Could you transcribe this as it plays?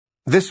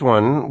This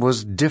one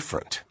was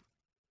different.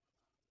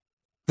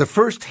 The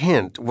first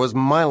hint was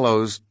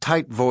Milo's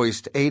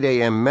tight-voiced 8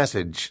 a.m.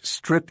 message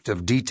stripped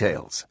of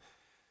details.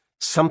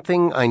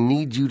 "Something I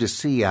need you to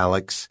see,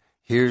 Alex.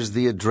 Here's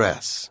the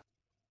address."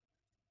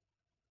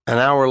 An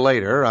hour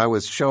later, I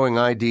was showing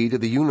ID to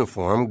the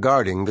uniform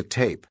guarding the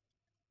tape.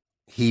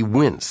 He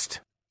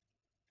winced.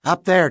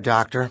 "Up there,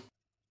 Doctor,"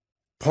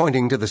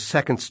 pointing to the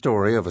second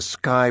story of a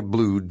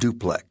sky-blue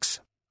duplex.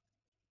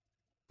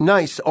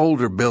 Nice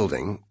older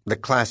building, the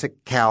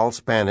classic Cal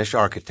Spanish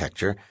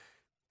architecture,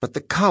 but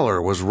the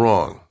color was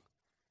wrong.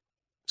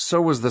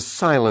 So was the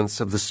silence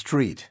of the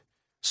street,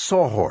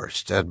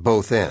 sawhorsed at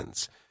both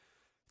ends.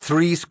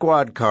 3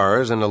 squad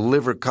cars and a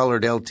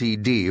liver-colored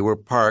LTD were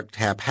parked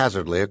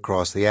haphazardly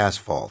across the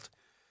asphalt.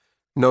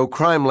 No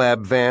crime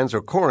lab vans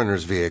or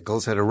coroner's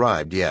vehicles had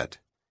arrived yet.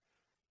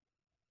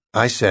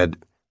 I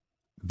said,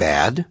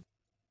 "Bad?"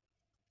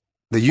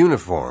 The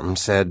uniform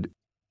said,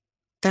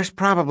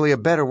 "There's probably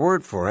a better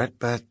word for it,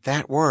 but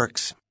that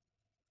works."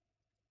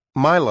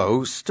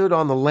 Milo stood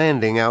on the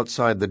landing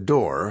outside the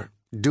door,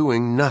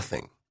 doing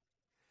nothing.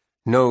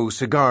 No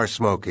cigar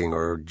smoking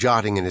or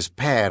jotting in his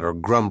pad or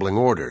grumbling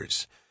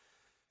orders.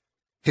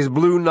 His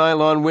blue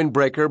nylon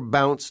windbreaker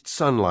bounced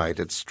sunlight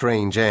at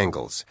strange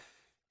angles.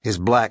 His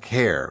black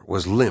hair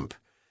was limp.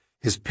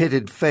 His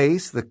pitted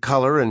face, the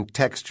color and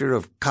texture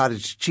of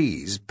cottage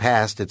cheese,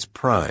 past its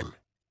prime.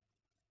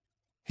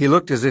 He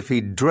looked as if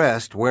he'd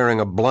dressed wearing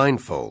a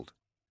blindfold.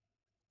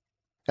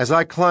 As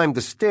I climbed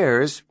the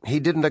stairs, he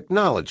didn't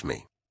acknowledge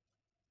me.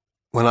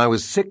 When I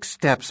was 6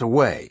 steps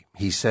away,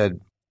 he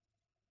said,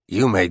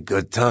 "You made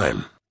good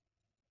time."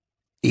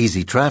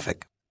 "Easy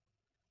traffic."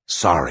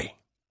 "Sorry,"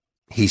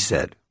 he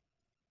said.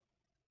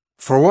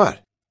 "For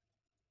what?"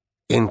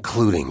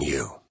 "Including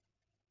you."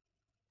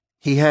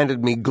 He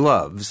handed me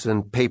gloves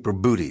and paper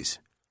booties.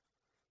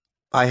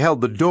 I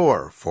held the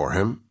door for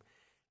him.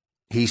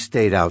 He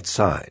stayed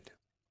outside.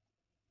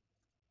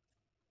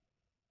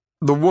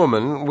 The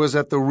woman was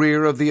at the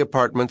rear of the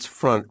apartment's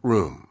front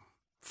room,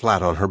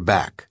 flat on her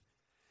back.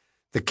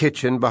 The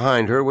kitchen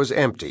behind her was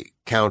empty,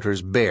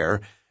 counters bare,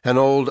 an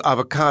old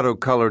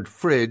avocado-colored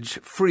fridge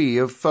free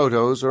of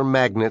photos or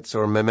magnets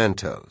or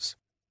mementos.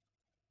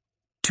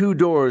 2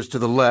 doors to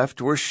the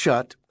left were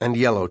shut and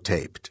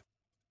yellow-taped.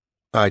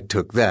 I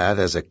took that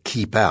as a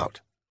keep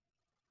out.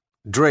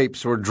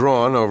 Drapes were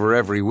drawn over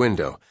every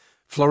window.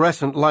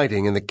 Fluorescent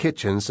lighting in the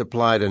kitchen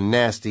supplied a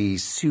nasty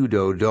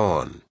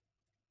pseudo-dawn.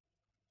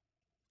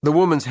 The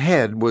woman's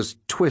head was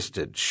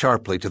twisted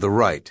sharply to the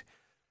right.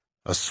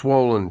 A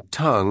swollen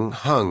tongue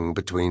hung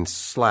between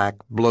slack,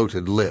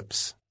 bloated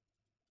lips.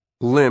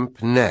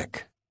 Limp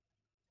neck.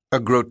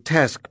 A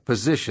grotesque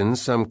position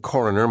some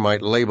coroner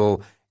might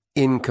label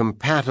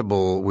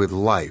incompatible with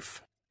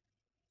life.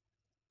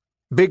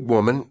 Big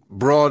woman,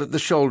 broad at the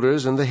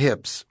shoulders and the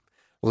hips,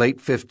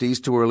 late 50s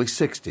to early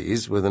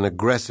 60s, with an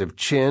aggressive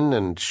chin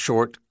and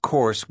short,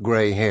 coarse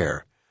gray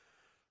hair.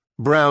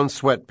 Brown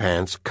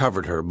sweatpants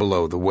covered her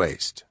below the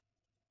waist.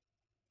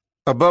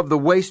 Above the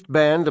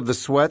waistband of the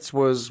sweats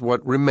was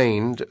what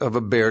remained of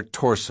a bare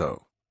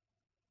torso.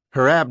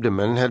 Her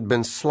abdomen had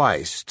been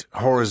sliced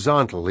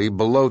horizontally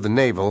below the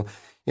navel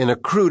in a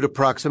crude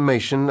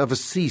approximation of a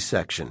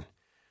C-section.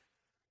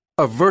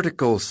 A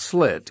vertical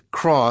slit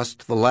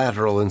crossed the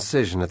lateral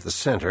incision at the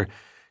center,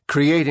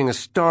 creating a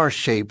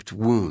star-shaped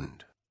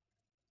wound.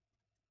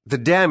 The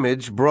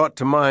damage brought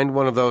to mind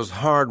one of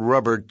those hard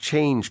rubber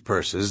change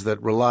purses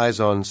that relies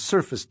on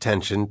surface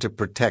tension to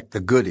protect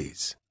the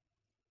goodies.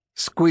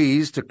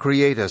 Squeeze to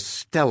create a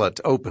stellate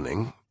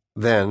opening,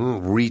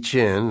 then reach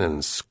in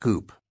and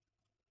scoop.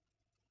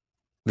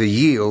 The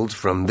yield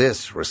from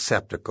this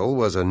receptacle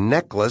was a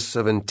necklace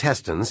of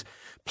intestines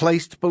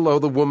placed below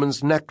the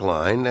woman's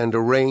neckline and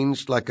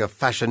arranged like a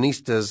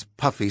fashionista's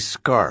puffy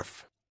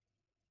scarf.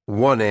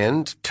 One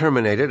end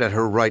terminated at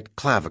her right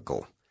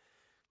clavicle.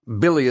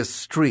 Bilious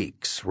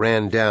streaks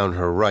ran down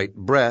her right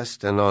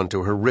breast and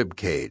onto her rib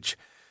cage.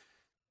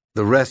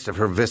 The rest of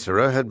her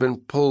viscera had been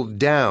pulled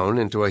down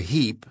into a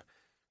heap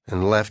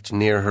and left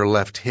near her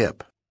left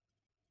hip.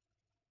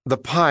 The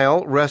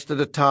pile rested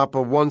atop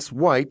a once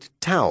white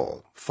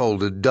towel,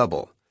 folded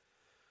double.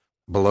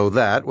 Below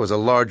that was a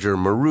larger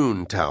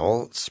maroon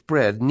towel,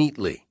 spread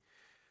neatly.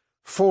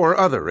 4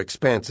 other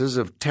expanses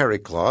of terry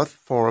cloth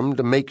formed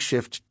a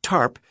makeshift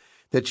tarp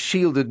that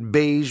shielded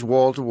beige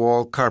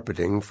wall-to-wall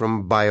carpeting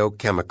from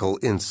biochemical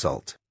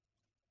insult.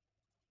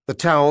 The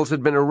towels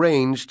had been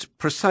arranged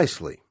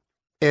precisely,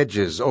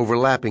 edges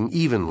overlapping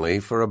evenly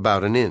for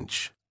about an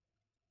inch.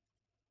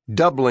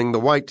 Doubling the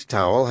white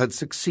towel had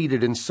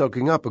succeeded in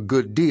soaking up a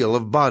good deal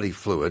of body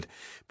fluid,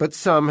 but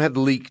some had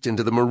leaked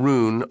into the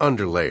maroon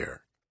underlayer.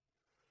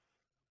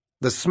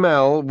 The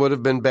smell would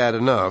have been bad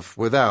enough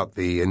without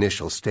the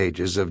initial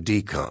stages of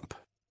decomp.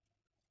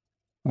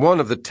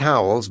 One of the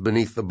towels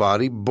beneath the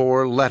body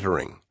bore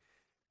lettering,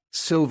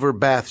 silver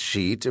bath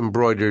sheet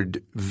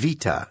embroidered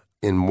Vita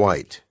in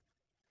white.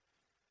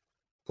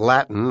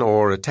 Latin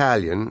or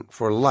Italian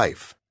for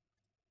life.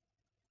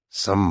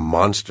 Some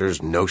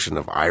monster's notion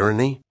of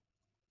irony?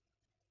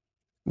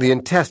 The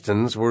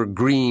intestines were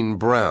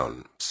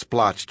green-brown,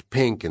 splotched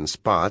pink in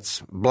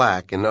spots,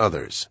 black in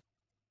others.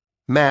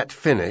 Matt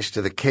finished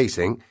the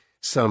casing,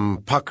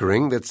 some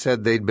puckering that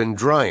said they'd been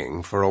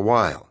drying for a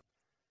while.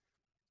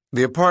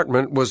 The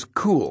apartment was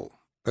cool,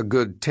 a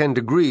good 10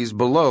 degrees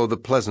below the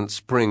pleasant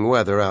spring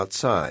weather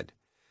outside.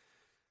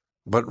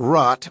 But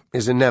rot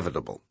is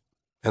inevitable,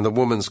 and the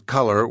woman's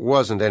color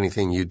wasn't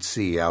anything you'd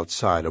see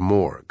outside a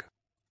morgue.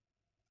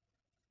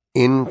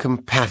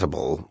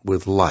 Incompatible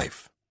with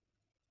life.